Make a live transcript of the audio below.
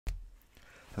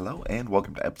Hello and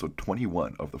welcome to episode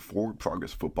 21 of the Forward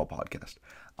Progress Football Podcast.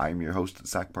 I am your host,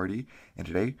 Zach Barty, and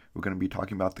today we're going to be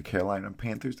talking about the Carolina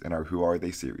Panthers and our Who Are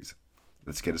They series.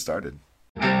 Let's get it started.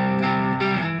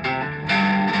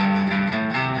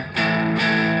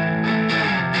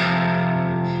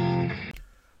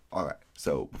 Alright,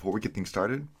 so before we get things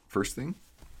started, first thing,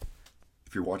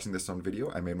 if you're watching this on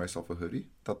video, I made myself a hoodie.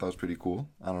 Thought that was pretty cool.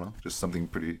 I don't know, just something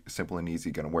pretty simple and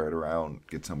easy. Gonna wear it around,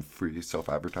 get some free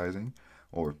self-advertising.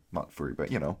 Or not free, but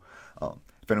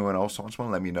if anyone else wants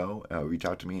one, let me know. Reach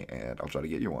out to me, and I'll try to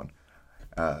get you one.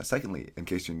 Secondly, in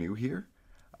case you're new here,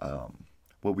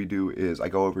 what we do is I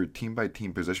go over team by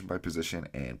team, position by position,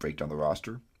 and break down the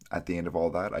roster. At the end of all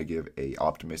that, I give a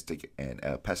optimistic and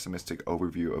a pessimistic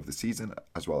overview of the season,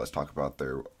 as well as talk about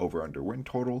their over/under win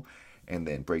total, and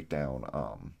then break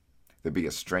down their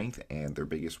biggest strength and their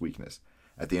biggest weakness.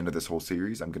 At the end of this whole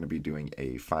series, I'm going to be doing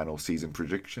a final season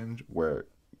prediction where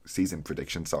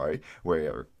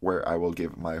I will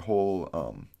give my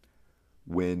whole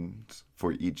wins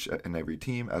for each and every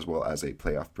team, as well as a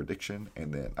playoff prediction,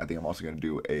 and then I think I'm also going to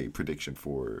do a prediction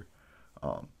for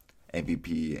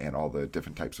MVP and all the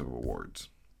different types of awards.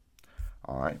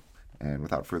 All right, and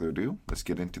without further ado, let's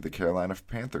get into the Carolina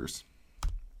Panthers.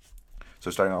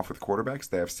 So starting off with quarterbacks,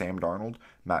 they have Sam Darnold,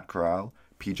 Matt Corral,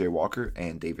 PJ Walker,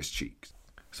 and Davis Cheeks.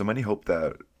 So many hope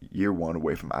that year one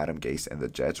away from Adam Gase and the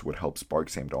Jets would help spark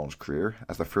Sam Darnold's career,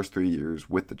 as the first 3 years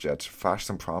with the Jets flashed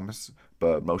some promise,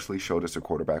 but mostly showed us a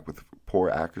quarterback with poor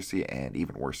accuracy and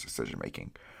even worse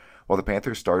decision-making. While the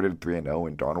Panthers started 3-0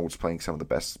 and Darnold was playing some of the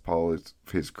best ball of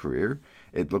his career,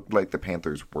 it looked like the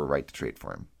Panthers were right to trade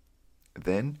for him.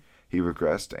 Then, he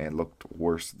regressed and looked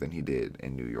worse than he did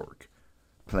in New York.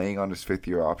 Playing on his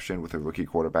fifth-year option with a rookie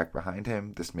quarterback behind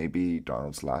him, this may be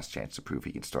Darnold's last chance to prove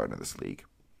he can start in this league.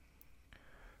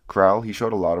 Corral, he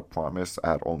showed a lot of promise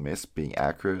at Ole Miss, being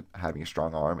accurate, having a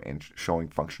strong arm, and showing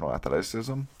functional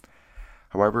athleticism.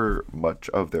 However, much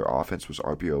of their offense was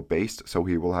RPO-based, so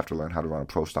he will have to learn how to run a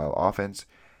pro-style offense,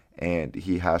 and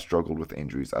he has struggled with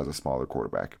injuries as a smaller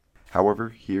quarterback. However,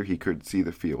 here he could see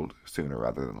the field sooner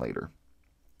rather than later.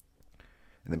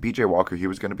 And then PJ Walker, he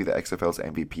was going to be the XFL's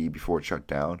MVP before it shut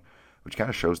down, which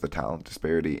kind of shows the talent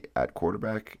disparity at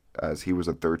quarterback, as he was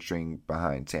a third string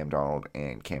behind Sam Darnold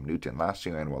and Cam Newton last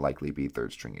year and will likely be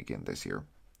third string again this year.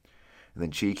 And then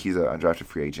Cheek, he's an undrafted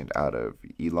free agent out of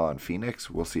Elon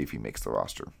Phoenix. We'll see if he makes the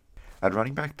roster. At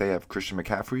running back, they have Christian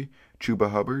McCaffrey,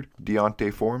 Chuba Hubbard,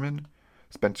 Deontay Foreman,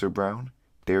 Spencer Brown,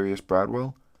 Darius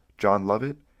Bradwell, John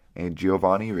Lovett, and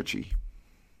Giovanni Ricci.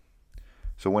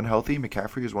 So when healthy,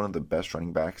 McCaffrey is one of the best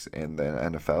running backs in the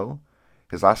NFL.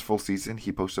 His last full season,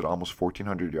 he posted almost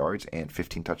 1,400 yards and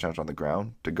 15 touchdowns on the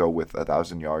ground to go with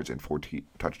 1,000 yards and 14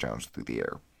 touchdowns through the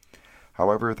air.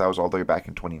 However, that was all the way back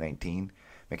in 2019.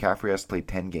 McCaffrey has played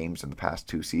 10 games in the past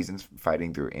 2 seasons,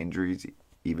 fighting through injuries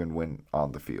even when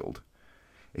on the field.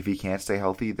 If he can't stay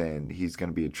healthy, then he's going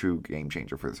to be a true game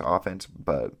changer for this offense,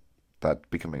 but that's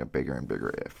becoming a bigger and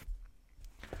bigger if.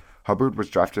 Hubbard was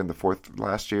drafted in the 4th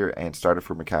last year and started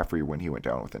for McCaffrey when he went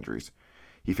down with injuries.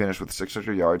 He finished with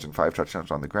 600 yards and 5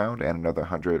 touchdowns on the ground and another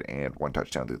 101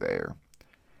 touchdown through the air.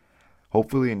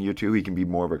 Hopefully in year 2 he can be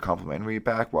more of a complimentary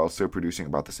back while still producing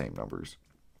about the same numbers.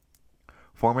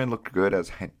 Foreman looked good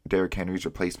as Derrick Henry's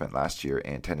replacement last year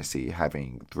in Tennessee,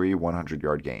 having 3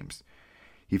 100-yard games.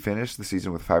 He finished the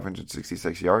season with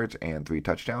 566 yards and 3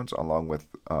 touchdowns, along with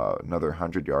another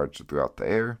 100 yards throughout the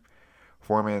air.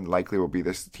 Foreman likely will be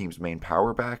this team's main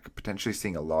power back, potentially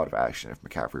seeing a lot of action if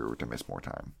McCaffrey were to miss more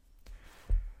time.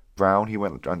 Brown, he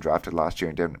went undrafted last year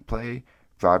and didn't play.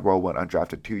 Bradwell went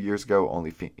undrafted 2 years ago,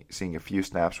 only seeing a few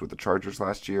snaps with the Chargers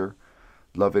last year.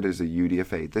 Lovett is a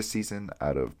UDFA this season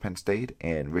out of Penn State,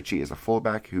 and Richie is a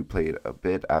fullback who played a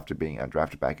bit after being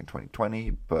undrafted back in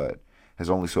 2020, but has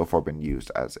only so far been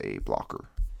used as a blocker.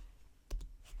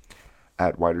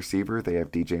 At wide receiver, they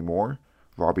have DJ Moore,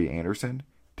 Robbie Anderson,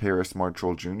 Terrace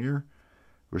Marshall Jr.,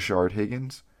 Rashard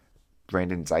Higgins,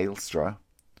 Brandon Zylstra,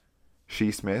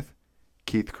 Shea Smith,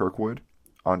 Keith Kirkwood,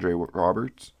 Andre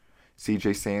Roberts,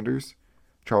 C.J. Sanders,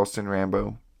 Charleston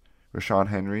Rambo, Rashawn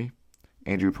Henry,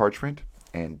 Andrew Parchment,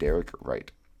 and Derek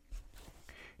Wright.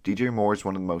 DJ Moore is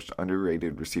one of the most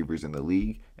underrated receivers in the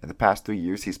league. In the past 3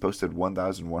 years, he's posted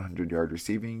 1,100-yard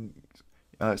receiving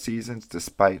seasons,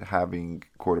 despite having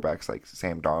quarterbacks like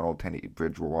Sam Darnold, Teddy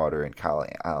Bridgewater, and Kyle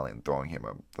Allen throwing him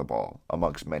the ball,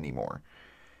 amongst many more.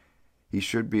 He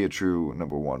should be a true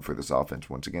number 1 for this offense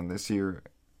once again this year.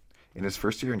 In his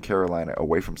first year in Carolina,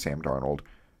 away from Sam Darnold,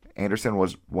 Anderson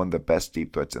was one of the best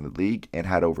deep threats in the league and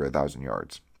had over 1,000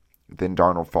 yards. Then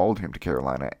Darnold followed him to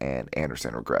Carolina, and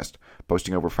Anderson regressed,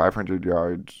 posting over 500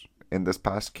 yards in this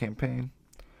past campaign.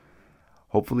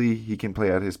 Hopefully, he can play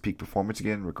at his peak performance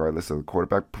again, regardless of the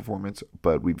quarterback performance,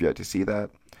 but we've yet to see that.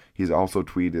 He's also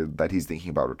tweeted that he's thinking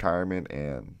about retirement,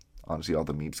 and honestly, all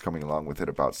the memes coming along with it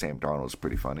about Sam Darnold is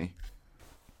pretty funny.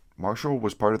 Marshall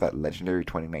was part of that legendary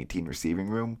 2019 receiving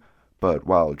room, but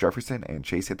while Jefferson and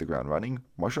Chase hit the ground running,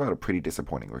 Marshall had a pretty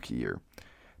disappointing rookie year.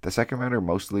 The second rounder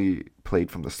mostly played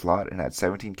from the slot and had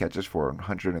 17 catches for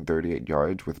 138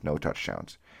 yards with no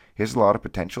touchdowns. He has a lot of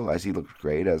potential as he looked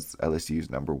great as LSU's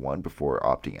number one before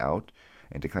opting out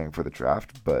and declaring for the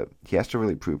draft, but he has to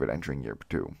really prove it entering year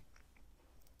two.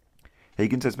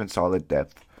 Higgins has been solid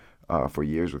depth for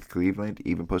years with Cleveland,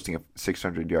 even posting a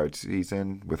 600-yard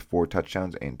season with 4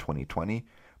 touchdowns in 2020,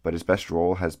 but his best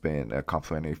role has been a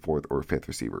complimentary 4th or 5th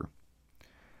receiver.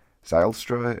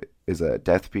 Zylstra is a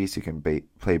depth piece who can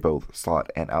play both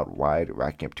slot and out wide,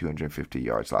 racking up 250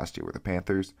 yards last year with the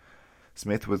Panthers.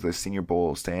 Smith was the Senior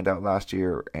Bowl standout last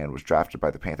year and was drafted by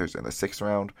the Panthers in the 6th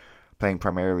round. Playing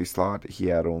primarily slot, he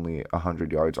had only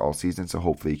 100 yards all season, so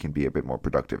hopefully he can be a bit more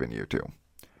productive in year 2.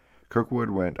 Kirkwood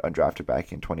went undrafted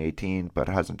back in 2018, but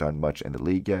hasn't done much in the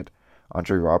league yet.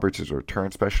 Andre Roberts is a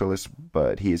return specialist,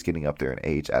 but he is getting up there in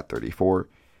age at 34.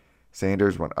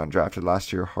 Sanders went undrafted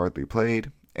last year, hardly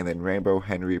played. And then Rambo,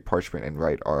 Henry, Parchment, and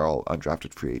Wright are all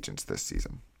undrafted free agents this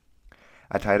season.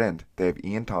 At tight end, they have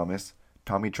Ian Thomas,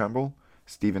 Tommy Tremble,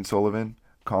 Stephen Sullivan,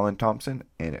 Colin Thompson,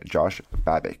 and Josh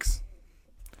Babbix.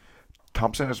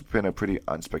 Thompson has been a pretty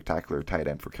unspectacular tight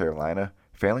end for Carolina,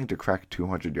 failing to crack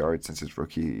 200 yards since his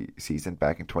rookie season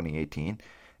back in 2018,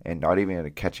 and not even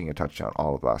catching a touchdown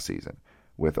all of last season,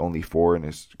 with only 4 in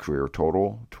his career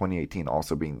total, 2018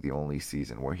 also being the only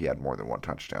season where he had more than 1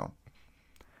 touchdown.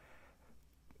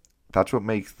 That's what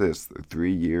makes this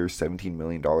 3-year, $17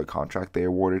 million contract they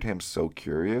awarded him so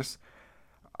curious.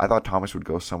 I thought Thomas would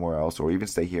go somewhere else or even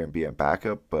stay here and be a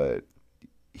backup, but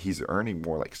he's earning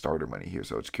more like starter money here,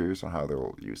 so it's curious on how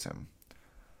they'll use him.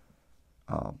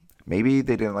 Maybe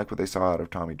they didn't like what they saw out of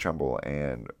Tommy Tremble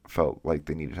and felt like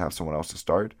they needed to have someone else to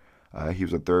start. He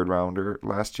was a 3rd rounder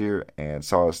last year and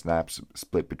saw his snaps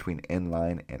split between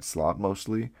inline and slot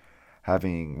mostly,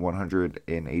 having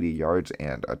 180 yards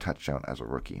and a touchdown as a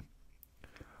rookie.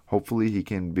 Hopefully he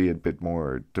can be a bit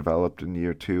more developed in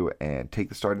year 2 and take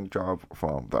the starting job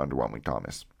from the underwhelming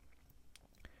Thomas.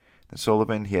 And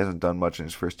Sullivan, he hasn't done much in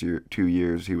his first 2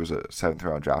 years. He was a 7th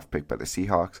round draft pick by the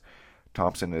Seahawks.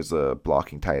 Thompson is a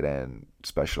blocking tight end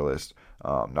specialist,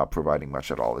 not providing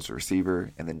much at all as a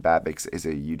receiver. And then Babbix is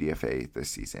a UDFA this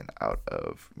season out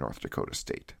of North Dakota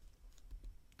State.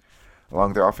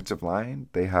 Along their offensive line,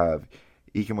 they have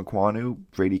Ike Mekwonu,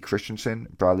 Brady Christensen,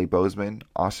 Bradley Bozeman,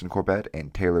 Austin Corbett,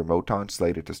 and Taylor Moton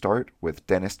slated to start, with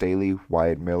Dennis Daly,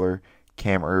 Wyatt Miller,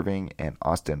 Cam Irving, and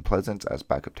Austin Pleasance as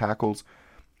backup tackles,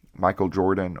 Michael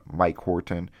Jordan, Mike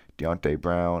Horton, Deontay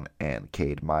Brown, and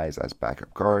Cade Mize as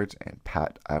backup guards, and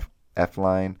Pat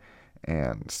Effline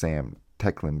and Sam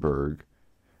Tecklenburg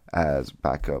as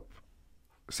backup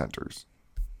centers.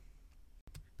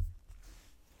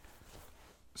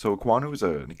 So Ekwonu is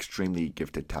an extremely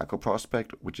gifted tackle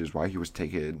prospect, which is why he was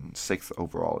taken 6th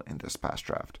overall in this past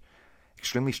draft.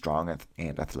 Extremely strong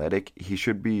and athletic, he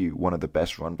should be one of the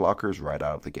best run blockers right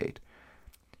out of the gate.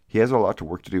 He has a lot to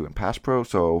work to do in pass pro,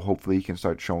 so hopefully he can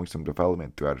start showing some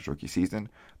development throughout his rookie season,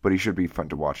 but he should be fun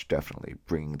to watch definitely,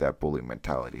 bringing that bully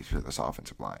mentality to this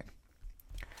offensive line.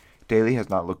 Daly has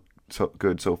not looked so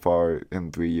good so far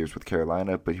in 3 years with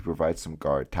Carolina, but he provides some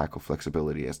guard tackle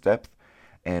flexibility as depth,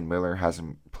 and Miller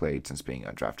hasn't played since being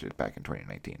undrafted back in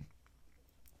 2019.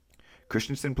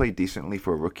 Christensen played decently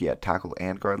for a rookie at tackle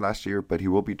and guard last year, but he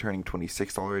will be turning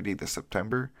 26 already this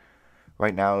September.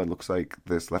 Right now, it looks like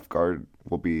this left guard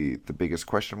will be the biggest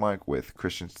question mark, with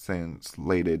Christensen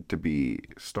slated to be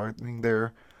starting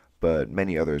there, but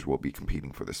many others will be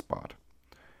competing for this spot.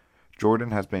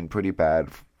 Jordan has been pretty bad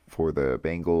for the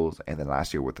Bengals, and then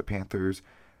last year with the Panthers.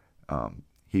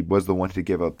 He was the one to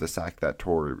give up the sack that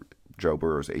tore Joe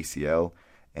Burrow's ACL,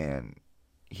 and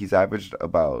he's averaged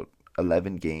about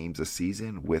 11 games a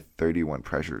season with 31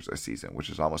 pressures a season, which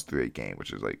is almost 3 a game,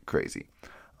 which is like crazy.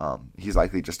 He's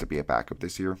likely just to be a backup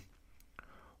this year.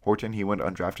 Horton, he went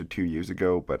undrafted 2 years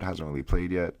ago, but hasn't really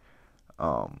played yet.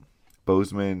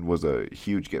 Bozeman was a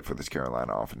huge get for this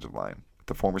Carolina offensive line.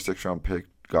 The former 6th-round pick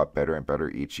got better and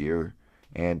better each year,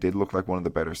 and did look like one of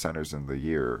the better centers in the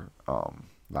year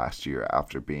last year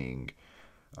after being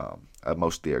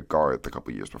mostly a guard the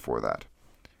couple years before that.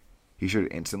 He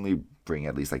should instantly bring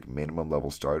at least like minimum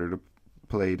level starter to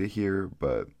play to here,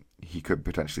 but he could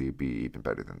potentially be even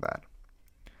better than that.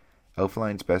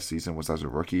 Elfline's best season was as a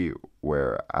rookie,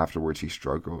 where afterwards he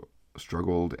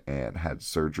struggled and had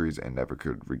surgeries and never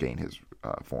could regain his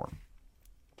form.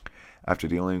 After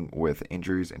dealing with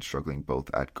injuries and struggling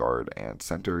both at guard and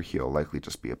center, he'll likely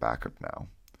just be a backup now.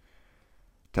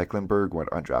 Tecklenburg went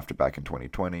undrafted back in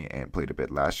 2020 and played a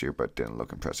bit last year, but didn't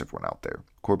look impressive when out there.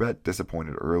 Corbett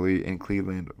disappointed early in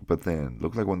Cleveland, but then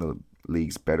looked like one of the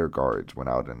league's better guards when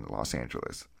out in Los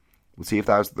Angeles. We'll see if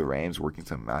that was the Rams working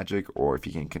some magic, or if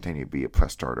he can continue to be a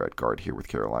plus starter at guard here with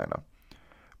Carolina.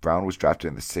 Brown was drafted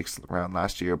in the 6th round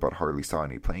last year, but hardly saw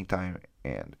any playing time,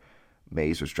 and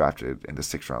Mays was drafted in the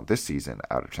 6th round this season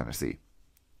out of Tennessee.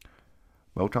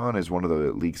 Moton is one of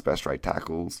the league's best right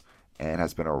tackles, and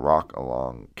has been a rock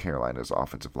along Carolina's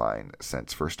offensive line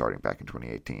since first starting back in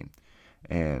 2018.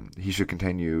 And he should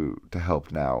continue to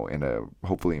help now in a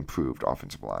hopefully improved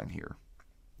offensive line here.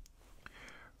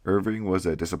 Irving was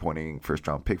a disappointing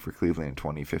first-round pick for Cleveland in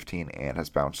 2015 and has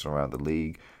bounced around the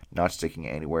league, not sticking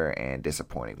anywhere and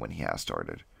disappointing when he has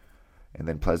started. And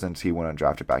then Pleasance, he went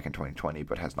undrafted back in 2020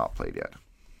 but has not played yet.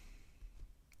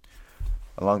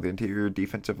 Along the interior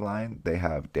defensive line, they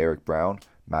have Derek Brown,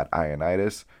 Matt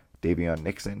Ioannidis, Davion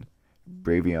Nixon,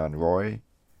 Bravion Roy,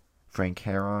 Frank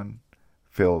Heron,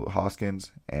 Phil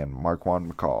Hoskins, and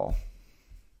Marquand McCall.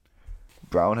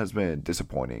 Brown has been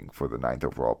disappointing for the 9th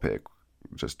overall pick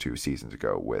just 2 seasons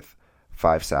ago with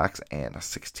 5 sacks and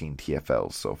 16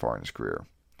 TFLs so far in his career.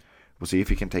 We'll see if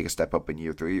he can take a step up in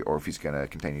year 3 or if he's going to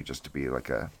continue just to be like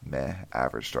a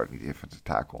average starting defensive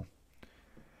tackle.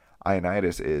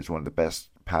 Ioannidis is one of the best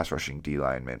pass rushing D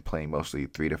linemen, playing mostly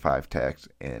 3 to 5 techs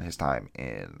in his time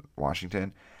in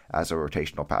Washington as a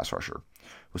rotational pass rusher.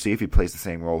 We'll see if he plays the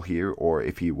same role here or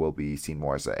if he will be seen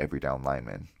more as an every down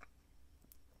lineman.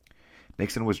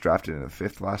 Nixon was drafted in the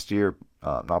 5th last year,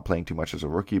 not playing too much as a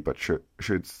rookie, but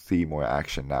should see more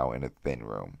action now in a thin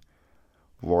room.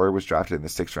 Roy was drafted in the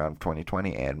 6th round of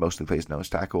 2020 and mostly plays nose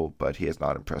tackle, but he has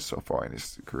not impressed so far in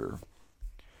his career.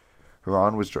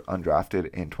 Heron was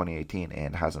undrafted in 2018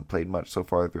 and hasn't played much so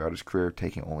far throughout his career,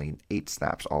 taking only 8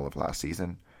 snaps all of last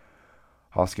season.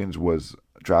 Hoskins was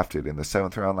drafted in the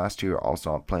 7th round last year,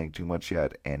 also not playing too much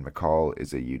yet, and McCall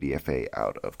is a UDFA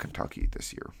out of Kentucky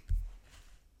this year.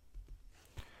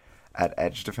 At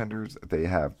edge defenders, they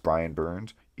have Brian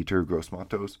Burns, Itur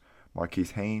Gross-Matos,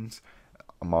 Marquise Haynes,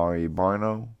 Amari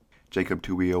Barno, Jacob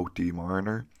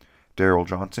Tuioti-Mariner, Daryl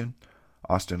Johnson,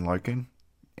 Austin Larkin,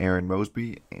 Aaron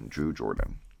Mosby, and Drew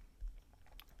Jordan.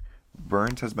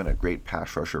 Burns has been a great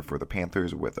pass rusher for the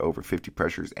Panthers with over 50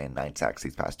 pressures and 9 sacks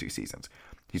these past 2 seasons.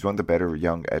 He's one of the better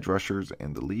young edge rushers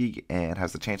in the league and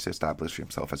has the chance to establish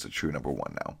himself as a true number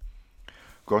 1 now.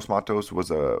 Gross-Matos was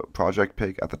a project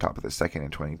pick at the top of the 2nd in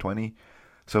 2020.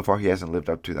 So far he hasn't lived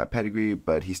up to that pedigree,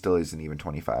 but he still isn't even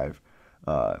 25.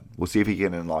 We'll see if he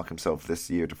can unlock himself this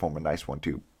year to form a nice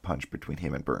 1-2 punch between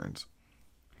him and Burns.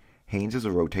 Haynes is a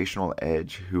rotational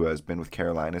edge who has been with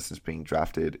Carolina since being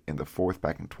drafted in the 4th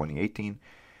back in 2018.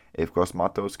 If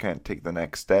Gross-Matos can't take the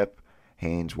next step,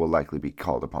 Haynes will likely be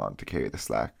called upon to carry the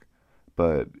slack,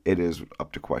 but it is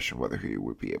up to question whether he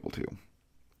would be able to.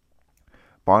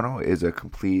 Barno is a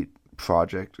complete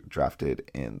project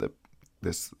drafted in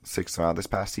this 6th round this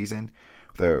past season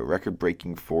with a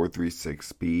record-breaking 4.36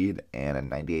 speed and a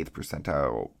 98th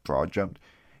percentile broad jump.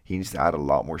 He needs to add a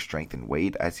lot more strength and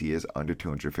weight as he is under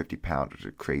 250 pounds, which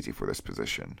is crazy for this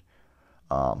position.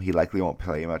 He likely won't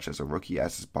play much as a rookie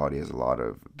as his body has a lot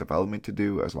of development to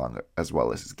do as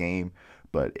well as his game,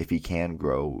 but if he can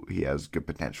grow, he has good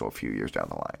potential a few years down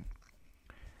the line.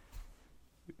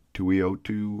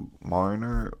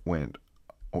 Tuioti-Mariner went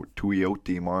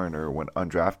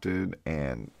undrafted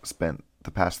and spent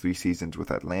the past 3 seasons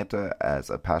with Atlanta as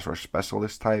a pass rush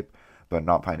specialist type, but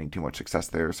not finding too much success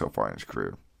there so far in his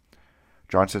career.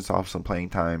 Johnson saw some playing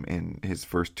time in his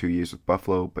first 2 years with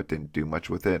Buffalo, but didn't do much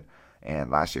with it, and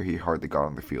last year he hardly got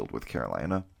on the field with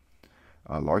Carolina.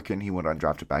 Larkin, he went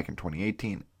undrafted back in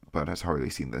 2018, but has hardly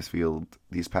seen this field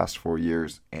these past 4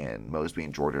 years, and Mosby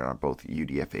and Jordan are both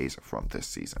UDFAs from this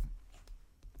season.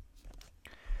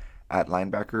 At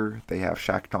linebacker, they have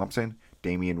Shaq Thompson,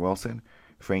 Damian Wilson,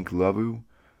 Frank Loveu,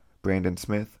 Brandon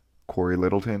Smith, Corey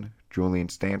Littleton, Julian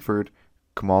Stanford,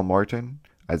 Kamal Martin,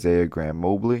 Isaiah Graham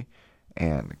Mobley,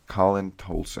 and Colin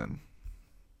Tolson.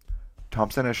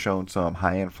 Thompson has shown some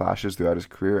high-end flashes throughout his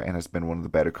career and has been one of the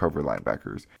better cover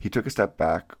linebackers. He took a step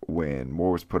back when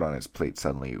more was put on his plate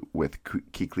suddenly with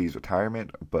Kuechly's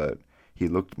retirement, but he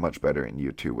looked much better in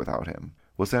year 2 without him.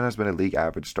 Wilson has been a league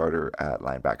average starter at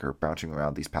linebacker, bouncing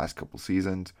around these past couple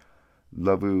seasons.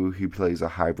 Loveu, he plays a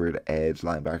hybrid edge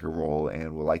linebacker role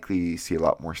and will likely see a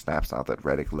lot more snaps now that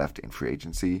Reddick left in free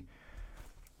agency.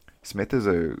 Smith is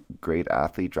a great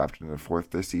athlete, drafted in the 4th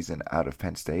this season out of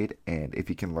Penn State, and if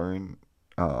he can learn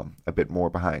a bit more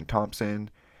behind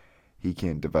Thompson, he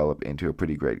can develop into a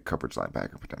pretty great coverage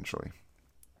linebacker potentially.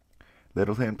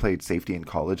 Littleton played safety in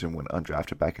college and went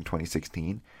undrafted back in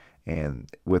 2016. And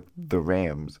with the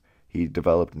Rams, he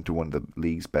developed into one of the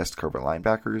league's best cover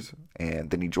linebackers. And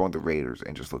then he joined the Raiders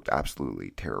and just looked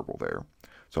absolutely terrible there.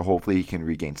 So hopefully he can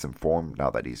regain some form now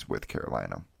that he's with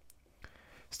Carolina.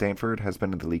 Stanford has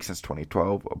been in the league since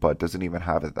 2012, but doesn't even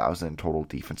have 1,000 total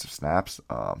defensive snaps.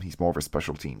 He's more of a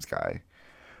special teams guy.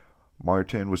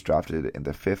 Martin was drafted in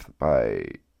the 5th by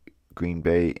Green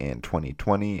Bay in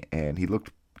 2020, and he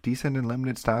looked decent in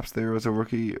limited snaps there as a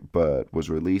rookie, but was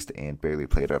released and barely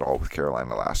played at all with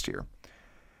Carolina last year.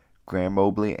 Graham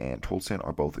Mobley and Tolson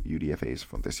are both UDFAs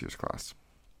from this year's class.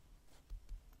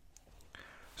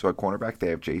 So at cornerback, they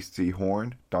have J.C.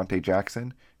 Horn, Dante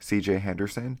Jackson, C.J.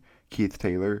 Henderson, Keith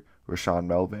Taylor, Rashawn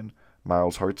Melvin,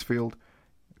 Miles Hartsfield,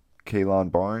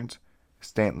 Kaylon Barnes,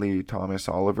 Stanley Thomas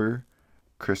Oliver,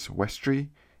 Chris Westry,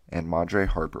 and Madre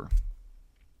Harper.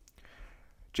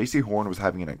 J.C. Horn was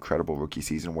having an incredible rookie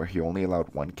season where he only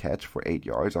allowed 1 catch for 8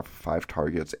 yards off of 5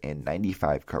 targets and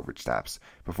 95 coverage snaps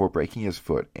before breaking his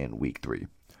foot in week 3.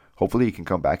 Hopefully he can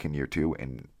come back in year 2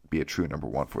 and be a true number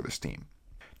 1 for this team.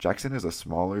 Jackson is a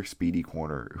smaller, speedy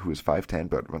corner who is 5'10"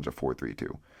 but runs a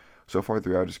 4.32. So far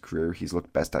throughout his career, he's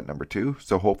looked best at number 2,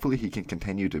 so hopefully he can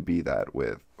continue to be that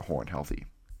with Horn healthy.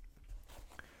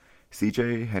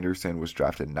 C.J. Henderson was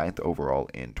drafted 9th overall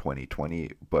in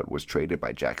 2020, but was traded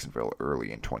by Jacksonville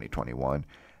early in 2021,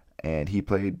 and he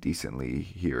played decently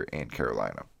here in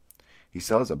Carolina. He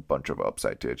still has a bunch of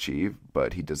upside to achieve,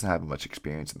 but he doesn't have much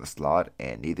experience in the slot,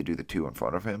 and neither do the two in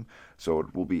front of him, so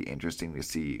it will be interesting to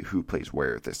see who plays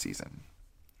where this season.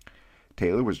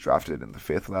 Taylor was drafted in the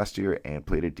 5th last year and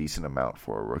played a decent amount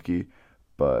for a rookie,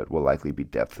 but will likely be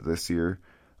depth this year.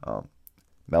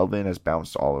 Melvin has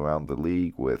bounced all around the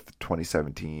league, with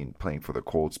 2017 playing for the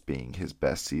Colts being his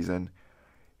best season.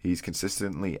 He's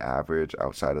consistently average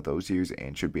outside of those years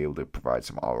and should be able to provide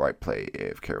some alright play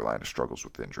if Carolina struggles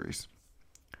with injuries.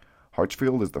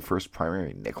 Hartsfield is the first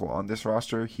primary nickel on this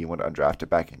roster. He went undrafted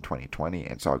back in 2020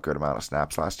 and saw a good amount of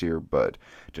snaps last year, but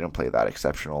didn't play that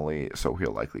exceptionally, so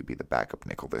he'll likely be the backup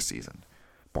nickel this season.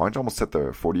 Barnes almost set the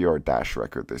 40-yard dash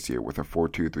record this year with a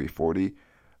 4.23 40,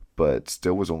 but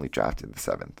still was only drafted in the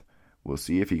 7th. We'll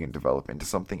see if he can develop into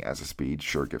something, as a speed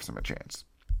sure gives him a chance.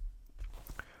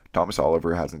 Thomas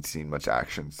Oliver hasn't seen much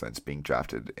action since being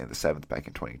drafted in the 7th back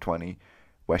in 2020.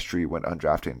 Westry went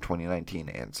undrafted in 2019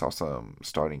 and saw some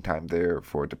starting time there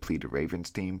for a depleted Ravens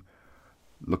team,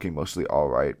 looking mostly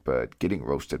alright, but getting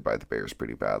roasted by the Bears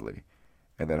pretty badly.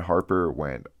 And then Harper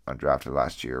went undrafted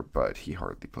last year, but he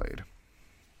hardly played.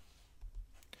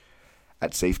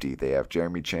 At safety, they have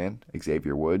Jeremy Chin,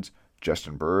 Xavier Woods,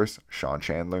 Justin Burris, Sean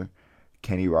Chandler,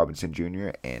 Kenny Robinson Jr.,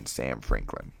 and Sam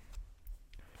Franklin.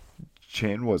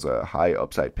 Chin was a high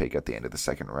upside pick at the end of the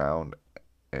 2nd round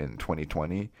in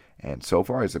 2020, and so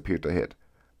far has appeared to hit,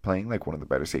 playing like one of the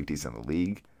better safeties in the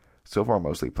league. So far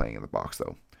mostly playing in the box,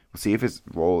 though. We'll see if his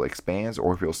role expands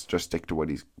or if he'll just stick to what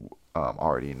he's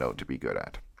already known to be good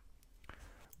at.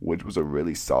 Woods was a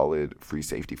really solid free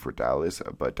safety for Dallas,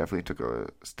 but definitely took a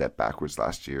step backwards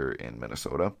last year in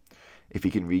Minnesota. If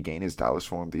he can regain his Dallas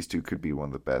form, these two could be one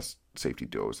of the best safety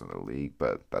duos in the league,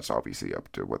 but that's obviously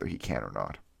up to whether he can or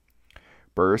not.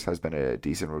 Burris has been a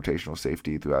decent rotational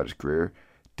safety throughout his career.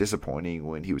 Disappointing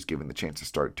when he was given the chance to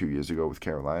start 2 years ago with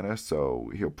Carolina, so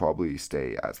he'll probably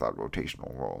stay as that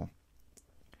rotational role.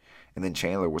 And then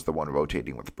Chandler was the one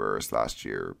rotating with Burris last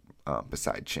year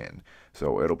beside Chin.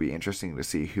 So it'll be interesting to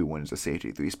see who wins the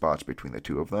safety 3 spots between the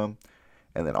two of them.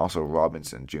 And then also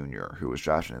Robinson Jr., who was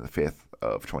drafted in the 5th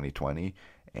of 2020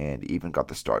 and even got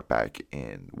the start back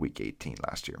in week 18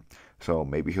 last year. So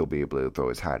maybe he'll be able to throw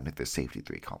his hat into the safety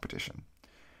 3 competition.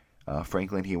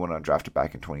 Franklin, he went undrafted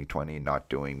back in 2020, not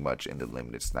doing much in the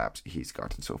limited snaps he's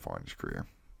gotten so far in his career.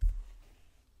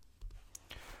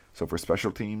 So for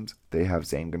special teams, they have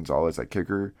Zane Gonzalez at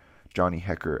kicker, Johnny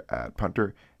Hecker at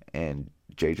punter, and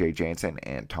J.J. Jansen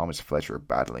and Thomas Fletcher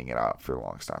battling it out for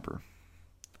long snapper.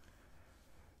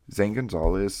 Zane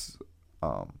Gonzalez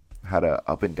had an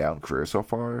up and down career so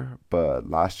far, but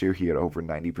last year he had over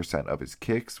 90% of his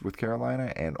kicks with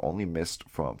Carolina and only missed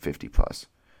from 50 plus.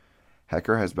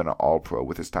 Hecker has been an all-pro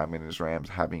with his time in his Rams,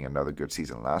 having another good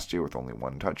season last year with only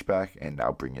 1 touchback and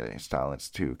now bringing his talents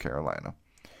to Carolina.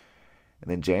 And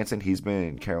then Jansen, he's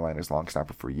been Carolina's long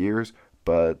snapper for years,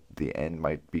 but the end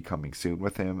might be coming soon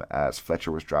with him as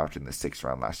Fletcher was drafted in the 6th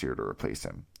round last year to replace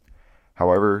him.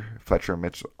 However, Fletcher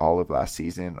missed all of last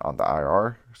season on the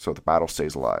IR, so the battle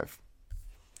stays alive.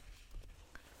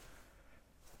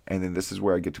 And then this is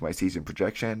where I get to my season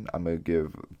projection. I'm going to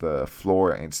give the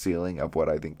floor and ceiling of what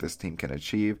I think this team can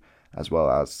achieve. as well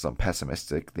as some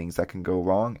pessimistic things that can go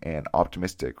wrong and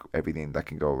optimistic everything that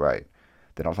can go right.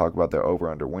 Then I'll talk about their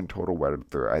over/under win total,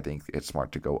 whether I think it's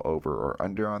smart to go over or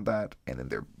under on that, and then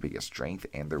their biggest strength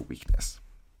and their weakness.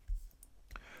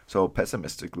 So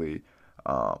pessimistically,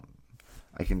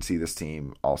 I can see this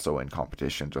team also in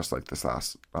competition, just like this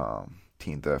last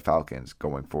team, the Falcons,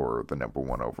 going for the number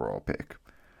 1 overall pick.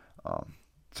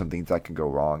 Some things that can go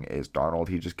wrong is Darnold,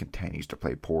 he just continues to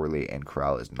play poorly, and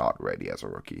Corral is not ready as a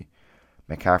rookie.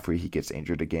 McCaffrey, he gets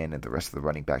injured again, and the rest of the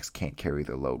running backs can't carry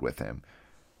the load with him.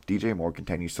 DJ Moore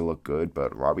continues to look good,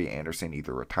 but Robbie Anderson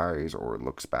either retires or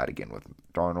looks bad again with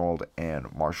Darnold,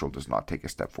 and Marshall does not take a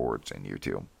step forwards in year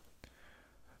 2.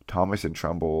 Thomas and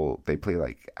Trumbull, they play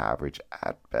like average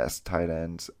at best tight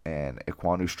ends, and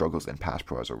Iquanu struggles in pass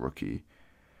pro as a rookie.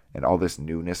 And all this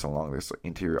newness along this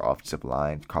interior offensive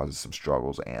line causes some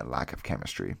struggles and lack of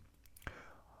chemistry.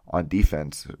 On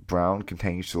defense, Brown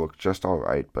continues to look just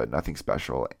alright, but nothing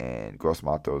special, and Gross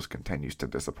Matos continues to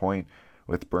disappoint,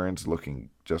 with Burns looking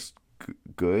just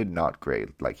good, not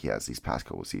great, like he has these past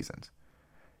couple seasons.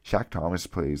 Shaq Thomas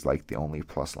plays like the only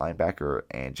plus linebacker,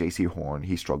 and J.C. Horn,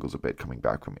 he struggles a bit coming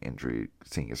back from injury,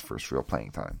 seeing his first real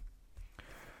playing time.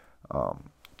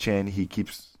 Chin, he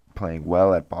keeps playing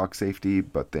well at box safety,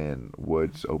 but then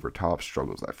Woods over top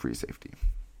struggles at free safety.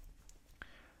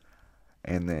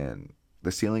 And then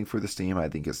the ceiling for this team, I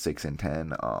think, is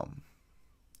 6-10.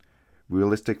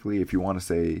 Realistically, if you want to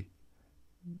say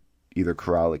either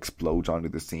Corral explodes onto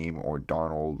the team or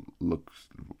Darnold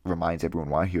reminds everyone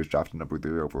why he was drafted number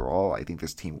 3 overall, I think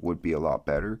this team would be a lot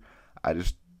better. I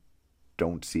just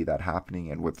don't see that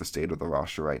happening, and with the state of the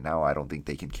roster right now, I don't think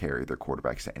they can carry their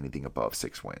quarterbacks to anything above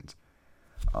 6 wins.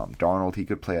 Darnold, he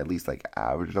could play at least like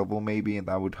average level maybe, and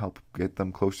that would help get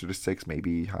them closer to 6,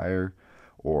 maybe higher.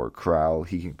 Or Corral,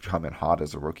 he can come in hot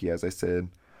as a rookie, as I said.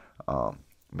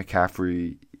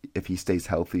 McCaffrey, if he stays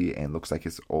healthy and looks like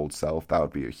his old self, that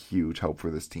would be a huge help for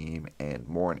this team. And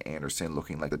Moore and Anderson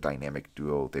looking like the dynamic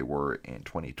duo they were in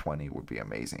 2020 would be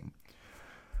amazing.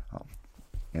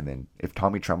 And then if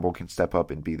Tommy Tremble can step up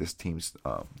and be this team's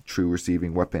true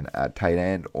receiving weapon at tight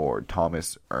end, or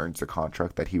Thomas earns the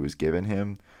contract that he was given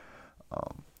him,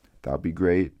 that would be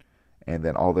great. And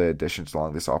then all the additions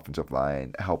along this offensive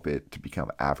line help it to become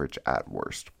average at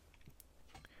worst.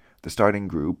 The starting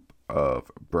group of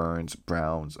Burns,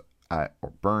 Brown,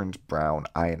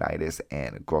 Ioannidis,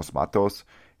 and Gross Matos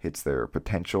hits their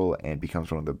potential and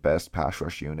becomes one of the best pass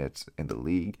rush units in the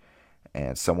league.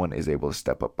 And someone is able to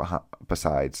step up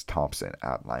besides Thompson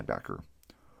at linebacker.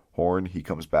 Horn, he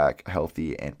comes back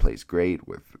healthy and plays great,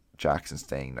 with Jackson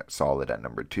staying solid at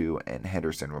number 2, and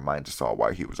Henderson reminds us all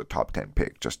why he was a top 10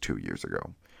 pick just 2 years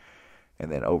ago.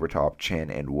 And then over top,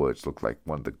 Chin and Woods look like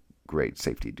one of the great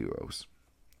safety duos.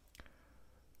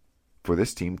 For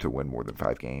this team to win more than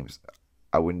 5 games,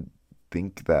 I wouldn't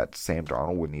think that Sam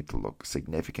Darnold would need to look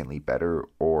significantly better,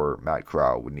 or Matt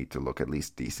Corral would need to look at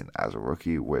least decent as a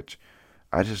rookie, which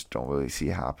I just don't really see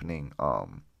happening. I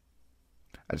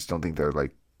just don't think they're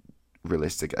like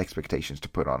realistic expectations to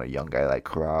put on a young guy like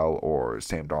Corral or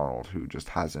Sam Darnold, who just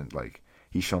hasn't, like,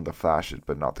 he's shown the flashes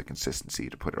but not the consistency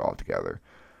to put it all together.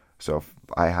 So if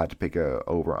I had to pick a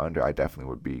over-under, I definitely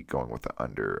would be going with the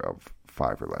under of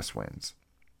 5 or less wins.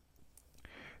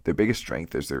 Their biggest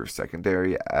strength is their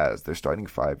secondary, as their starting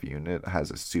 5 unit has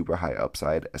a super high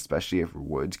upside, especially if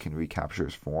Woods can recapture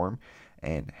his form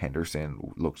and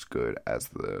Henderson looks good as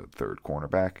the third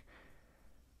cornerback.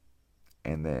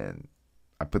 And then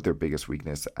I put their biggest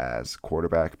weakness as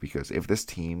quarterback, because if this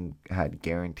team had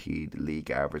guaranteed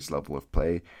league average level of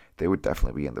play, they would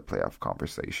definitely be in the playoff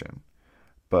conversation.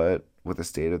 But with the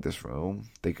state of this room,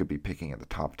 they could be picking in the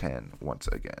top 10 once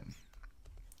again.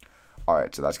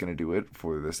 Alright, so that's going to do it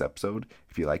for this episode.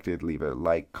 If you liked it, leave a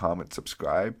like, comment,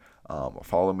 subscribe.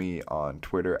 Follow me on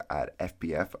Twitter at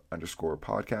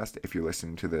FBF_podcast. If you're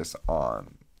listening to this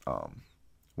on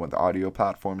one of the audio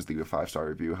platforms, leave a 5-star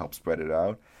review, help spread it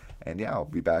out. And yeah, I'll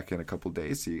be back in a couple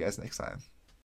days. See you guys next time.